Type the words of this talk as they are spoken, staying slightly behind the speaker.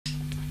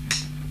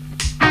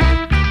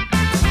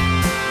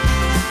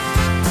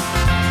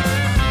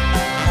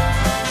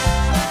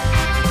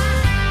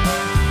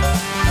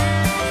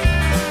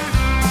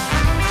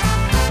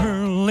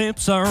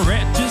lips are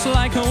red just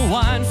like a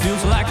wine.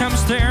 Feels like I'm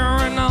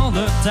staring all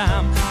the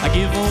time. I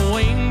give a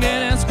wing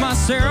and ask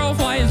myself,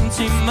 why isn't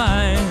she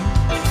mine?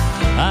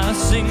 I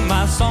sing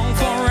my song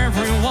for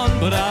everyone,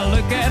 but I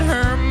look at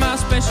her, my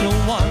special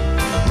one.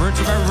 Words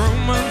of her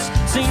romance,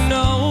 she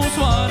knows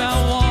what I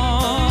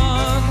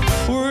want.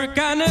 We're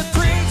gonna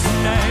drink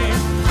tonight,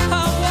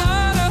 I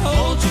wanna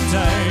hold you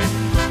tight.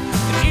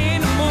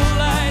 In the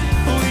moonlight,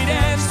 we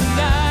dance the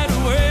night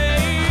away.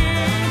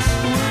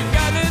 We're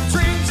gonna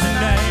drink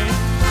tonight,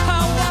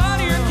 I want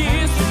your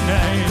kiss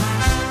tonight.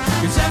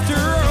 'Cause after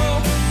all,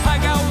 I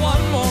got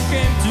one more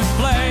game to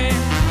play.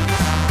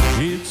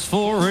 It's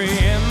 4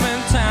 a.m.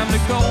 and time to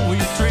go. We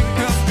drink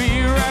a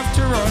beer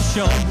after our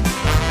show.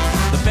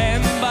 The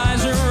band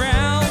buys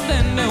around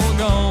and they'll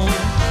go.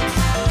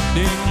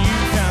 Then you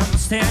come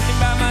standing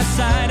by my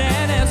side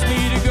and ask me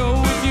to go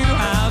with you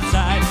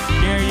outside.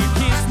 Dare you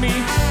kiss me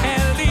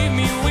and leave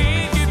me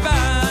with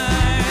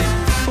goodbye.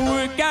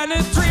 We're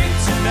gonna drink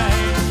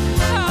tonight,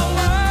 I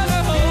wanna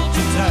hold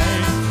you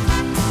tight.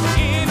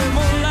 In the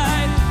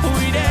moonlight,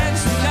 we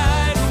dance the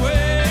night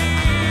away.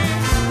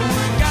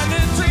 We're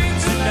gonna drink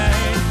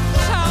tonight,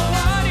 I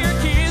want your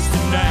kiss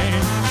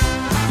tonight.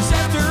 'Cause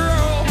after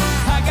all,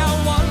 I got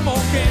one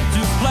more game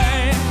to play.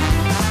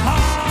 Oh,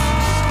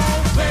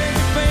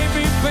 baby,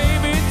 baby,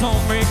 baby,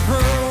 don't be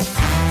cruel.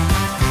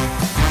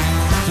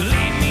 To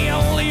leave me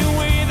only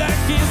with a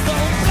kiss,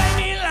 don't play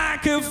me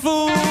like a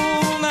fool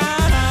now.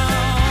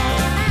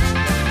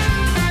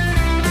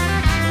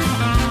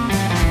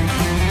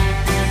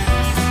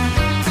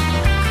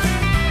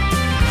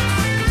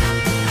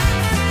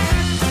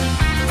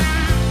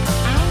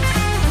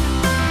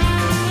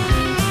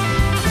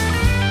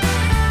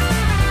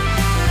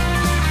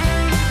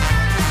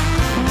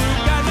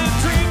 We're gonna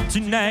drink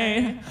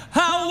tonight,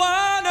 I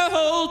wanna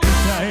hold you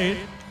tight.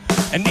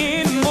 And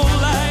in the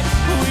moonlight,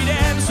 we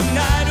dance the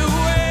night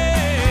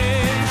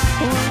away.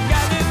 We're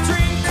gonna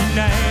drink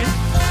tonight,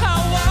 I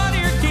want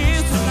your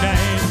kiss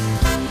tonight.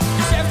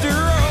 'Cause after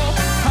all,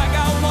 I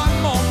got one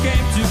more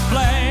game to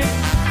play.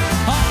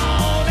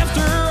 Oh,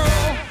 after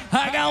all,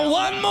 I got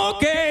one more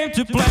game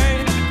to play.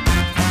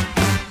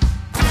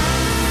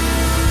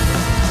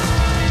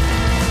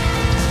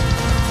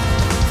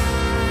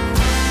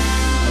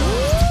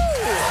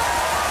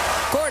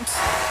 Kort,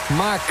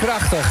 maar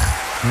krachtig.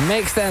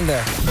 Mick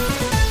Stender.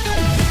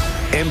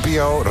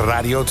 NPO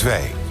Radio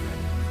 2.